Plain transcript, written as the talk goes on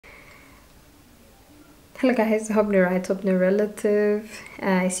Hello guys, hope you're right, hope you're relative.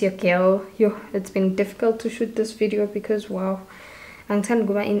 It's your girl. It's been difficult to shoot this video because wow, I'm trying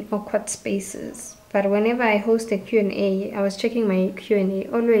to go in awkward spaces. But whenever I host a Q&A, I was checking my Q&A,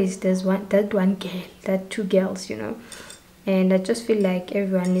 always there's that one girl, that two girls, And I just feel like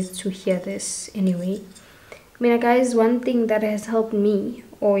everyone needs to hear this anyway. I mean, guys, one thing that has helped me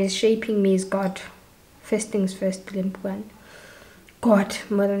or is shaping me is God. First things first, Limpuan. God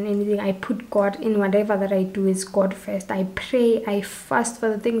more than anything. I put God in whatever that I do is God first. I pray, I fast for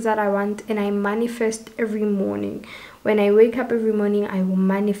the things that I want, and I manifest every morning. When I wake up every morning, I will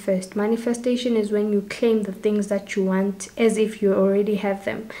manifest. Manifestation is when you claim the things that you want as if you already have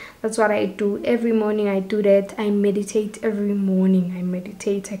them. That's what I do. Every morning I do that. I meditate every morning. I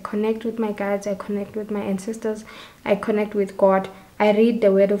meditate. I connect with my guides. I connect with my ancestors. I connect with God. I read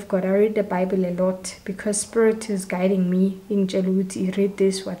the word of God. I read the Bible a lot because Spirit is guiding me in Jeluti. Read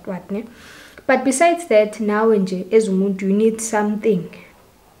this, what, ne? But besides that, now as umuntu, you need something.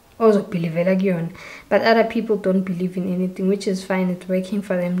 Also believe it, but other people don't believe in anything, which is fine. It's working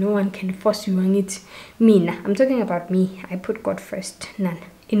for them. No one can force you on it. I'm talking about me. I put God first, none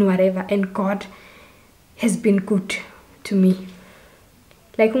in whatever, and God has been good to me.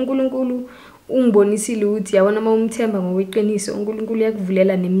 Like uNkulunkulu ungibonisile ukuthi yabona uma umthemba ngokweqiniso uNkulunkulu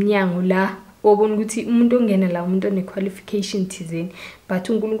uyakuvulela neminyango la obona ukuthi umuntu ongena la umuntu one qualification thizeni, but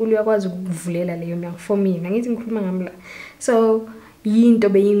uNkulunkulu uyakwazi ukukuvulela leyo minyango for mina. Ngithi ngikhuluma ngami la. So yinto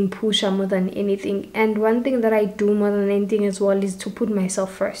beyingiphusha more than anything, and one thing that I do more than anything as well is to put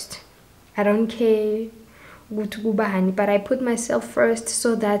myself first. I don't care ukuthi kubani, but I put myself first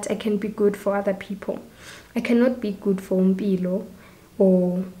so that I can be good for other people. I cannot be good for umpilo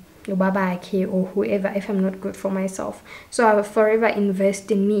or babake or whoever if I'm not good for myself. So I will forever invest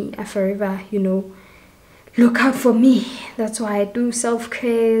in me. I forever, look out for me. That's why I do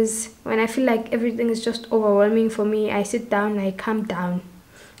self-cares. When I feel like everything is just overwhelming for me, I sit down, I calm down,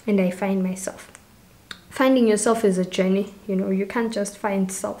 and I find myself. Finding yourself is a journey. You can't just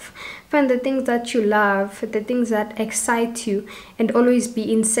find self. Find the things that you love, the things that excite you, and always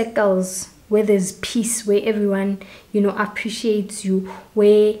be in circles where there's peace, where everyone, appreciates you,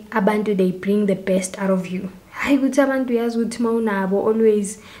 where abantu, they bring the best out of you. Hayi ukuthi abantu yazi ukuthi mawunabo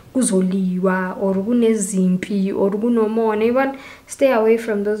always kuzoliwa or kunezimpi or kunomona. Even stay away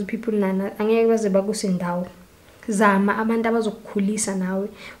from those people nana angeke baze bakusendawo. Zama abantu abazokukhulisa nawe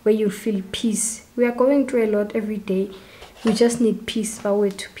where you feel peace. We are going through a lot every day. We just need peace.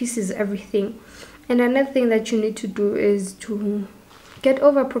 Peace is everything. And another thing that you need to do is to get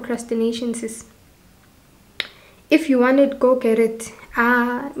over procrastination, sis. If you want it, go get it.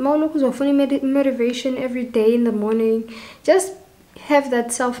 Motivation every day in the morning. Just have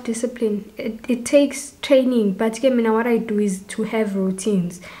that self-discipline. It takes training, but what I do is to have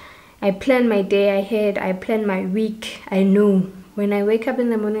routines. I plan my day ahead. I plan my week. I know when I wake up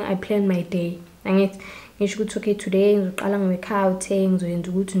in the morning, I plan my day. And it's okay, today and a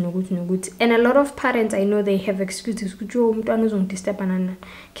lot of parents, I know they have excuses.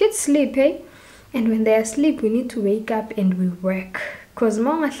 Kids sleep, eh? And when they are asleep, we need to wake up and we work. Because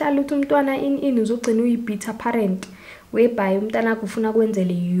parent whereby umntana kufuna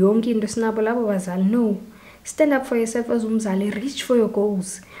kwenzele yonke into sinabo labo bazali. No, stand up for yourself as umzali. Reach for your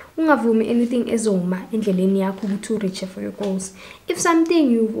goals. Ungavumi anything ezoma endleleni yakho ukuthi reach for your goals. If something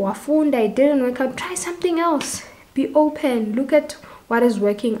you wafunda it didn't work out, try something else. Be open. Look at what is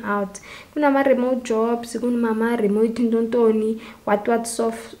working out. Kunama remote jobs, kunama remote ntontoni, what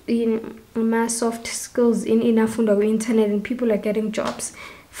soft skills in inafunda ku internet, and people are getting jobs.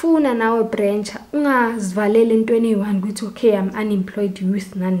 Funa nawe branch, ungazivalele entweni eyi-one ukuthi okay, I'm unemployed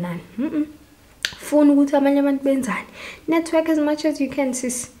youth nan. Funa ukuthi abanye abantu benzani. Network as much as you can,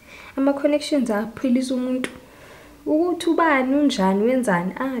 sis. Ama-connections aphilisa umuntu. Ukuthi ubani unjani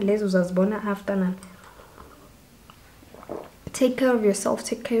wenzani, lezo uzazibona after nani. Take care of yourself,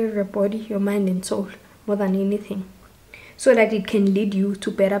 take care of your body, your mind and soul more than anything, so that it can lead you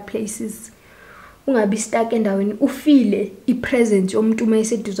to better places. Ungabi stuck endaweni ufile i-presence yomuntu uma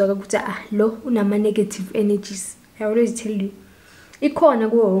eseduzwa ukuthi lo unama negative energies. I always tell you, ikhona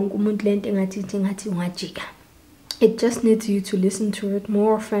kuwo wonke umuntu lento engathi ungajika. It just needs you to listen to it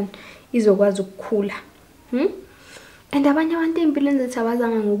more often izokwazi ukukhula. And abanye abantu empilweni zethu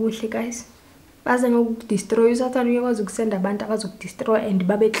abazanga ngokuhle, guys. Baza ngokudestroy. Usathana uyakwazi ukusenda abantu abazokudestroy and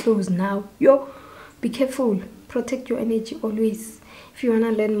babe close now. Be careful. Protect your energy always. If you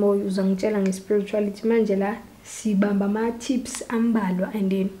wanna learn more, uzangitshela nge-spirituality. Manje la sibamba ama-tips ambalwa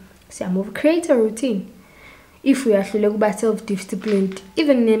and then siyamove. Create a routine. If we are kuba self-disciplined,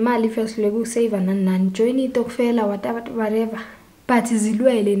 even nemali if you are save and join it, whatever. but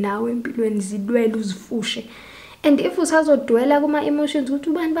zilwele nawe empilweni, zilwele uzifushe. And if usazodwela kuma emotions ukuthi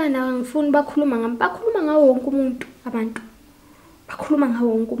ubani bana angifuni bakhuluma ngami, bakhuluma ngawo wonke umuntu, abantu bakhuluma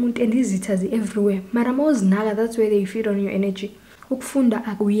ngawo wonke umuntu, and izitha everywhere. Mara mawuzinaka, that's where they feed on your energy. Ukufunda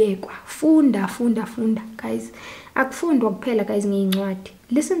akuyekwa, funda guys. Akufundwa kuphela guys ngeincwadi.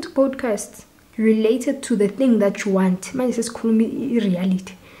 Listen to podcasts related to the thing that you want. Manje sesikhuluma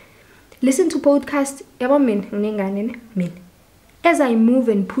i-reality. Listen to podcasts, yabo mina nginengane ne mina. As I move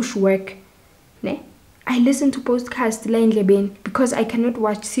and push work, ne? I listen to podcasts la endlebeni because I cannot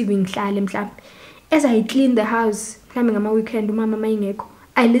watch TV ngihlale mhlawumbe. As I clean the house, mhlawumbe ngama weekend umama mayingekho,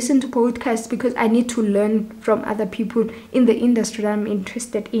 I listen to podcasts because I need to learn from other people in the industry that I'm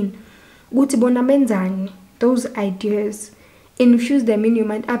interested in. Ukuthi bona benzani, those ideas, infuse them in your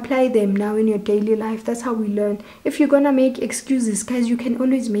mind, apply them now in your daily life. That's how we learn. If you're gonna make excuses, guys, you can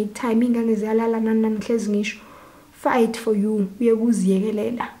always make time. Fight for you.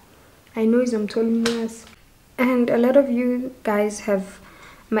 I know I'm telling you. And a lot of you guys have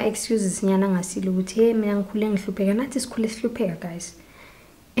my excuses. Guys.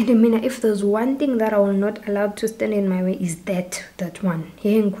 And I mean, if there's one thing that I will not allow to stand in my way is that one.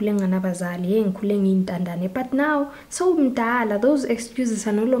 But now, so mdala, those excuses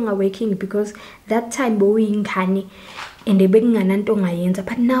are no longer working because that time and they begging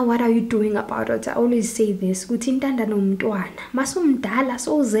but now what are you doing about it? I always say this. Now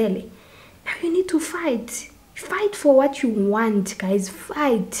you need to fight. Fight for what you want, guys.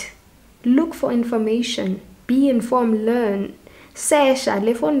 Fight. Look for information. Be informed, learn. Sesha,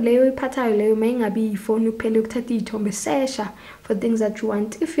 le phone leyo iphathayo leyo mayingabi ifone uphele ukuthatha izithombe, sesha for things that you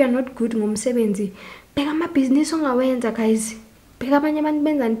want. If you are not good ngomsebenzi, bheka ama business ongawenza guys. Bheka abanye abantu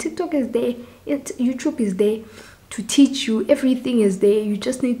benzani. TikTok is there, YouTube is there to teach you. Everything is there. You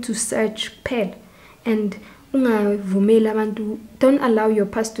just need to search kuphela. And ungavumeli abantu, don't allow your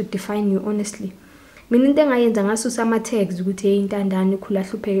past to define you, honestly. Mina into engayenza ngasusa ama tags ukuthi intandane khula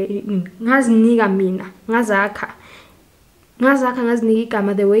hlupheke ngazinika mina, ngazakha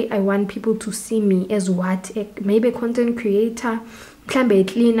the way I want people to see me as what, maybe a content creator, mhlambe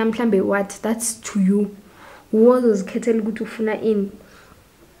cleaner, mhlambe what, that's to you.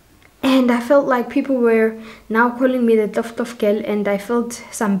 And I felt like people were now calling me the tough girl, and I felt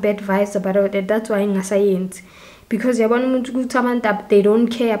some bad vibes about it. That's why ngasayent. Because they don't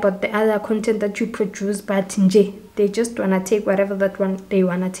care about the other content that you produce, but they just wanna take whatever they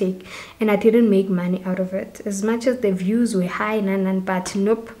wanna take. And I didn't make money out of it. As much as the views were high, but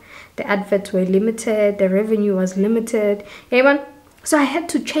nope, the adverts were limited, the revenue was limited. So I had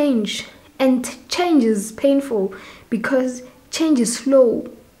to change. And change is painful because change is slow.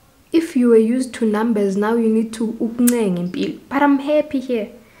 If you were used to numbers, now you need to but I'm happy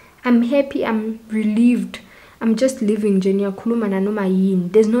here. I'm happy, I'm relieved. I'm just living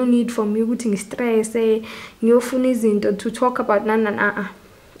there's no need for me to stress to talk about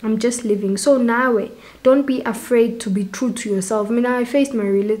I'm just living. So now don't be afraid to be true to yourself. I mean, I faced my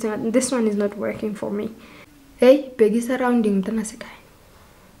religion. This one is not working for me. Hey, big surrounding.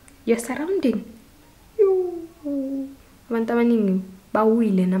 Your surrounding.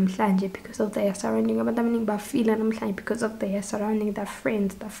 Bawile namhlanje because of their surrounding. Bafila namhlanje because of their surrounding, their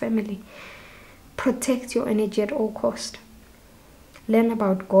friends, their family. Protect your energy at all cost. Learn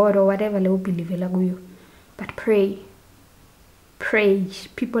about God or whatever you believe in. But pray. Pray.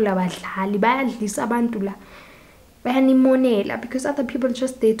 People are because other people are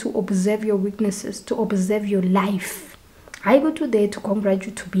just there to observe your weaknesses, to observe your life. I go to there to congratulate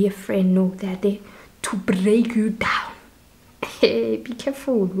you, to be a friend. No, they are there to break you down. Hey, be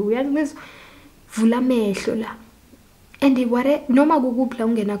careful. And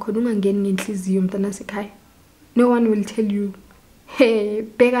no one will tell you, hey,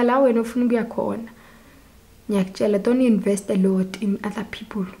 don't invest a lot in other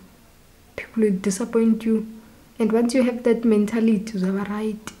people. People will disappoint you. And once you have that mentality, you are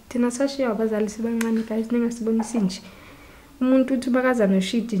right.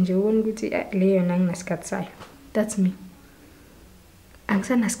 That's me.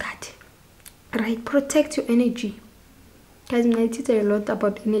 Right, protect your energy. Guys, I teach a lot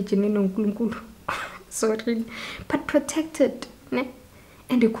about energy. Sorry, but protect it. Ne?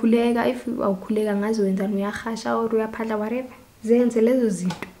 And if you are whatever,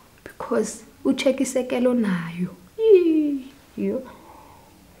 because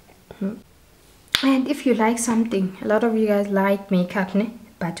and if you like something, a lot of you guys like makeup, ne?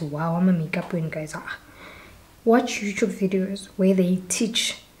 But wow, I'm a makeup queen, guys. Watch YouTube videos where they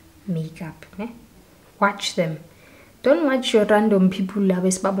teach makeup. Ne? Watch them. Don't watch your random people.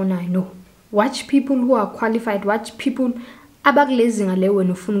 No. Watch people who are qualified. Watch people abakulezi ngale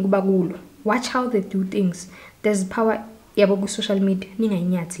wena ufuna kuba kulo. Watch how they do things. There's power yabo ku social media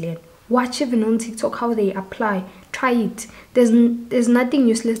ningayinyathi lena. Watch even on TikTok how they apply. Try it. There's nothing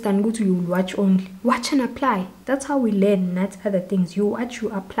useless than go to you watch only. Watch and apply. That's how we learn, not other things. You watch, you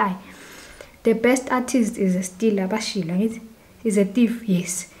apply. The best artist is a stealer, right? Is a thief,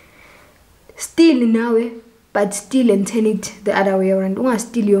 yes. Steal now, but steal and turn it the other way around. Unga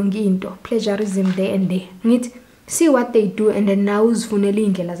steal yonke into. Plagiarism there and there. Right? See what they do and then now uzfunele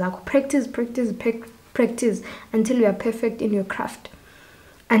indlela zakho. Practice until you are perfect in your craft.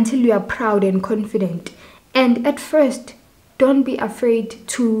 Until you are proud and confident. And at first, don't be afraid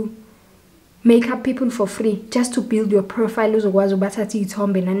to make up people for free just to build your profile. Uzokwazi ubathatha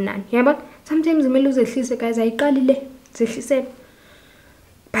izithombe nani nani. Yeah, but sometimes kumele uzehlise guys, ayiqalile zehlise.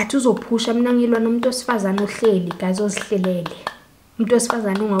 But uzopusha mina ngilwa nomuntu osifazana ohleli guys ozihlelele. Umuntu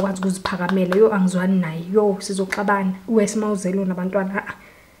osifazana ongakwazi ukuziphakamela yo angizwani naye. Yo sizoxabana. Uwesimawuzelo nabantwana.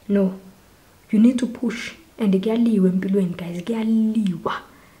 No. You need to push and kuyaliwa empilweni guys, kuyaliwa.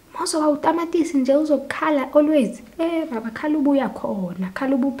 Mawuzoba utamatisi nje uzokhala always. Baba khala ubuya khona,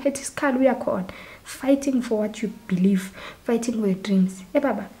 khala ubuphethe isikhala uyakhona. Fighting for what you believe, fighting for your dreams.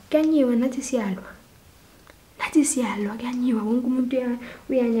 Baba kuyanyiwa nathi siyalwa. Nathi siyalwa kuyanyiwa wonke umuntu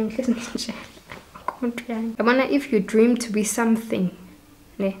uyanya ngihlezi nje. Umuntu uyanya. Yabona if you dream to be something,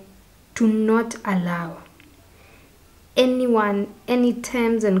 do not allow anyone, any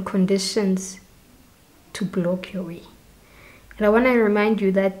terms and conditions to block your way. And I want to remind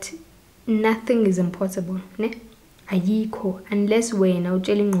you that nothing is impossible, ayikho, unless wena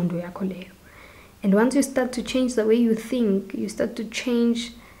utshela ingqondo yakho leyo. And once you start to change the way you think, you start to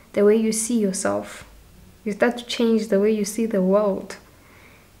change the way you see yourself. You start to change the way you see the world.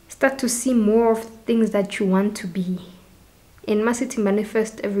 Start to see more of things that you want to be. In Masiti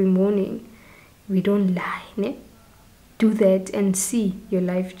manifest every morning. We don't lie, Do that and see your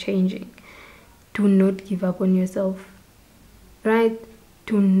life changing. Do not give up on yourself. Right?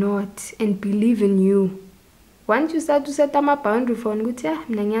 Do not. And believe in you. Once you start to set a boundary for no,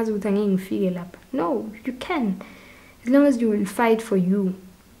 you can. As long as you will fight for you.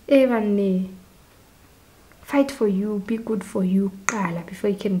 Fight for you. Be good for you. Before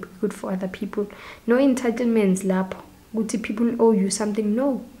you can be good for other people. No entitlements, lap. People owe you something.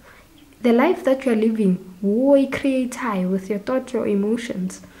 No. The life that you are living, create high with your thoughts, your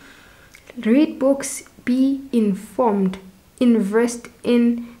emotions. Read books, be informed, invest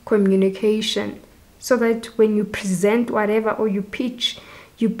in communication, so that when you present whatever or you pitch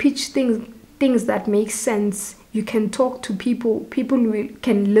things that make sense. You can talk to people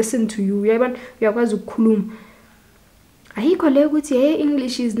can listen to you. Uyakwazi ukukhuluma. Ayikho le ukuthi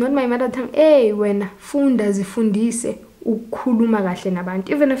English is not my mother tongue. Wena funda zifundise ukukhuluma kahle nabantu,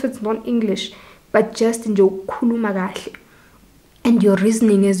 even if it's not English, but just nje ukukhuluma kahle. And your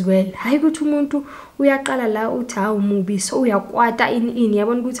reasoning as well. Hayi ukuthi umuntu uyaqala la uthi awumubi so uyakwata in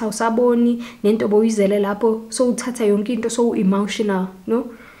yabona ukuthi awusaboni nento boyizele lapho so uthatha yonke into so emotional,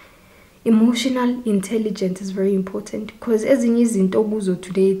 no? Emotional intelligence is very important, because ezinye izinto okuzo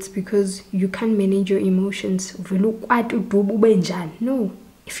today it's because you can't manage your emotions. Uvela ukwata udubu ube njani. No.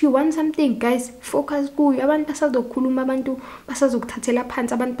 If you want something guys, focus kuyo. Abantu basazokhuluma, abantu basazokuthathela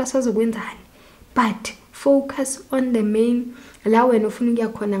phansi, abantu basazokwenzani. But focus on the main la wena ufuna ukuya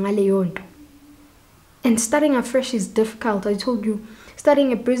khona ngale yonto. And starting afresh is difficult. I told you,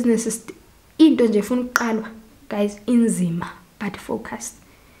 starting a business is into nje ufuna ukuqalwa guys inzima, but focus.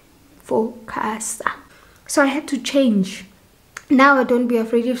 So I had to change. Now don't be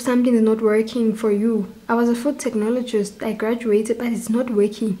afraid if something is not working for you. I was a food technologist. I graduated, but it's not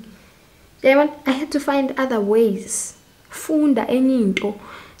working. I had to find other ways. Funda enye into.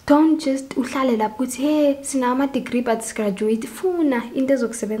 Don't just uhlale lapho uthi hey sinama degree but graduate. Funa into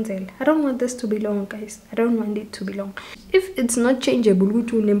ezokusebenzela. I don't want this to be long guys. I don't want it to be long. If it's not changeable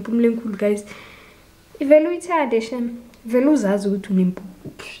ukuthi unempumela enkulu guys, ivele uyithande shem. Vele uzazi ukuthi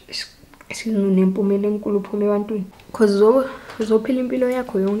unempumela enkulu uphume ebantwini. Because uzophila impilo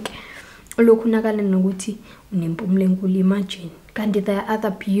yakho yonke lokhu nakala nokuthi unempumela enkulu. Imagine. Kanti there are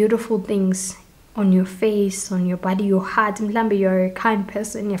other beautiful things on your face, on your body, your heart. Mhlambe you're a kind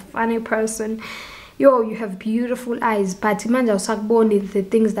person, you're a funny person. You have beautiful eyes, but manje usakubona the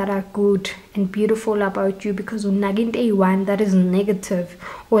things that are good and beautiful about you, because unaginte eyi-one that is negative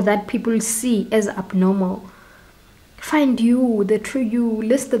or that people see as abnormal. Find you, the true you.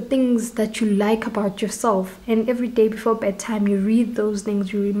 List the things that you like about yourself, and every day before bedtime you read those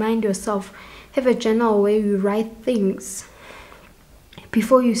things. You remind yourself. Have a journal where you write things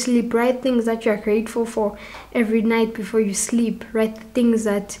before you sleep. Write things that you are grateful for every night before you sleep. Write things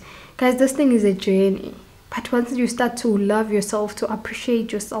that, guys, this thing is a journey. But once you start to love yourself, to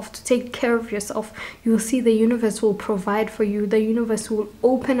appreciate yourself, to take care of yourself, you'll see the universe will provide for you. The universe will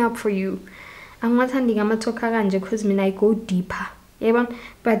open up for you. I'm not handing because I go deeper.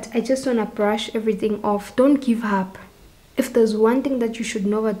 But I just want to brush everything off. Don't give up. If there's one thing that you should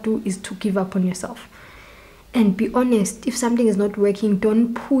never do is to give up on yourself. And be honest, if something is not working,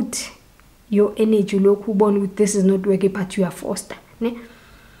 don't put your energy with this is not working, but you are forced.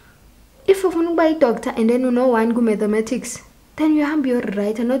 If you want to buy a doctor and then you know one go mathematics, then you have your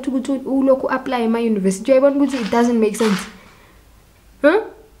right and not to go to apply in my university. It doesn't make sense. Huh?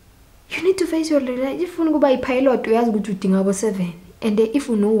 You need to face your reality. If you want to buy a pilot, you have to go to about 7. And then if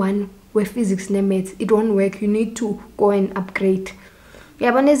you know one where physics maths, it won't work. You need to go and upgrade.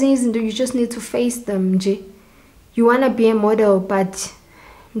 Yeah, but you just need to face them. You wanna be a model, but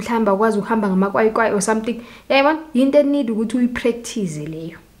or something. Yeah, you need to practice.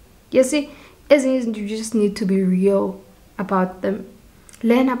 You see, you just need to be real about them.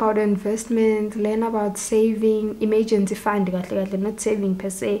 Learn about investment, learn about saving, emergency fund, not saving per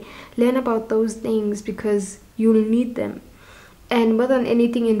se. Learn about those things because you'll need them. And more than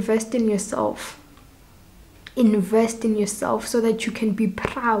anything, invest in yourself. Invest in yourself so that you can be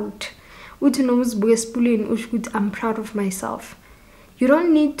proud. I'm proud of myself. You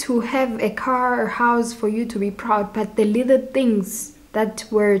don't need to have a car or house for you to be proud, but the little things that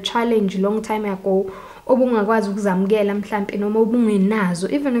were a challenge long time ago, even if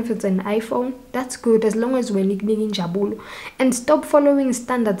it's an iPhone, that's good as long as we're nicknamed. And stop following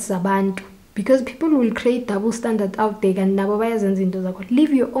standards zabantu, because people will create double standards out there and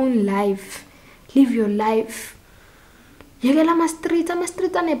live your own life. Live your life. I'm a street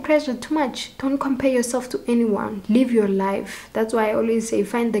under pressure too much. Don't compare yourself to anyone. Live your life. That's why I always say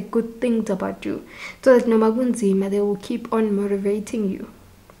find the good things about you, so that they will keep on motivating you.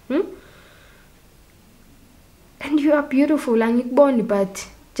 And you are beautiful, but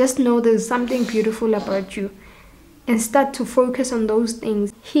just know there's something beautiful about you, and start to focus on those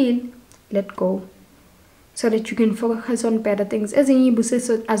things. Heal, let go, so that you can focus on better things. As in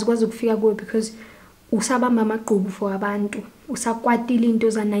as was because usabamba amaqhubu for abantu, usakwatile into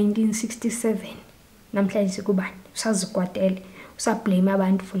za 1967 namhlanje kubani, usazikwatele, usablame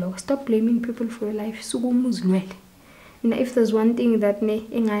abantu for lokho. Stop blaming people for your life. Sukuma uzilwele. If there's one thing that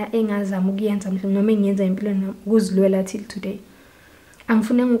engazama ukuyenza noma engiyenza empilweni nami ukuzilwela till today,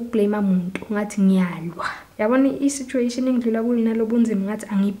 angifune ukublame umuntu ngathi ngiyalwa. Yabona i-situation engidlula kulo nalobu bunzima ngathi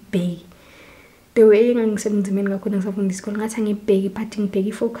angibheki. The way engangisebenzimeni ngakhona ngisafunda isikole ngathi angibheki, but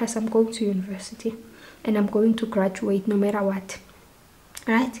ngibheki focus. I'm going to university and I'm going to graduate no matter what.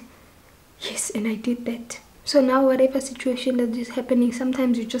 Right? Yes, and I did that. So now whatever situation that is happening,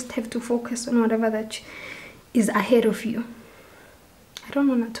 sometimes you just have to focus on whatever that is ahead of you. I don't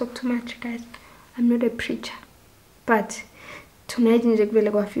want to talk too much, guys. I'm not a preacher. But tonight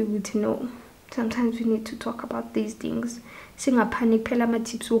no, sometimes we need to talk about these things. Singapanic phela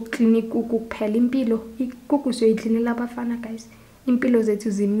ama-tips wokuklinika kuphela. Impilo ikuku siyoyiklinela abafana, guys. Impilo zethu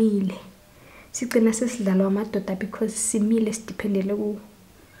zimile. Sigcina sesidlalwa amadoda because simile sidependele kuwo.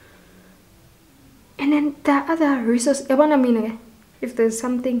 And then the other resource, if there's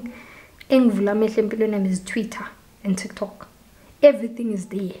something engivula amehlo empilweni yami is Twitter and TikTok. Everything is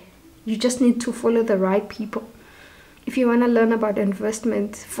there. You just need to follow the right people. If you want to learn about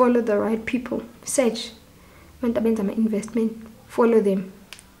investment, follow the right people. Search investment, follow them.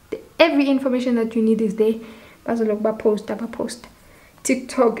 Every information that you need is there. Post.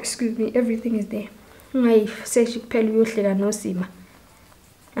 TikTok, excuse me, everything is there. Search no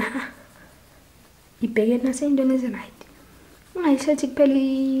ibheke nasendweni is right. Ungayisethi kuphela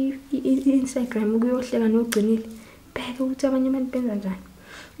i-Instagram ukuyohleka nogcinile. Bheke ukuthi abanye abantu benza njani.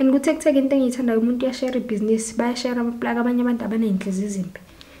 And ku-TikTok into engiyithanda umuntu uyashare ibhizinisi, bayashare amaplug, abanye abantu abaney'nhliziyo ezimbi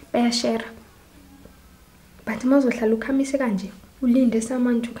bayashare. But uma uzohlala ukhamise kanje, ulinde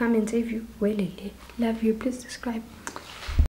someone to come and save you. Well, love you, please subscribe.